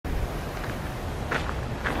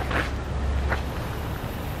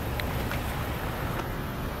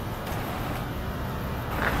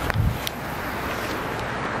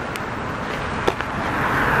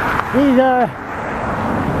These are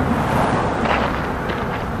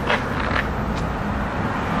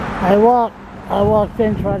I walked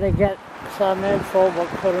in trying to get some info, but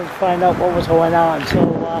couldn't find out what was going on. So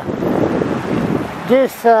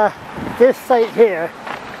this site here,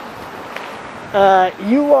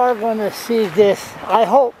 you are going to see this, I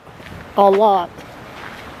hope, a lot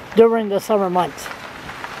during the summer months,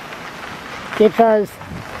 because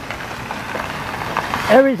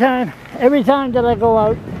every time that I go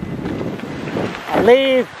out, I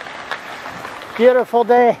leave, beautiful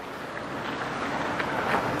day,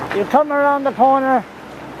 you come around the corner,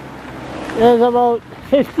 there's about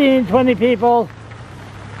 15-20 people.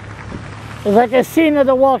 It's like a scene of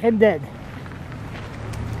The Walking Dead,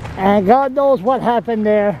 and God knows what happened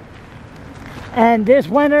there. And this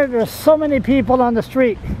winter there's so many people on the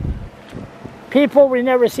street, people we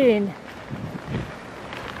never seen,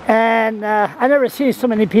 and I never see so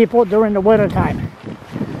many people during the winter time.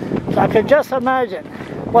 So I could just imagine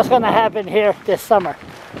what's going to happen here this summer.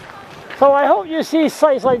 So I hope you see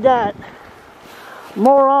sites like that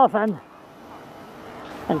more often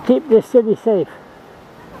and keep this city safe.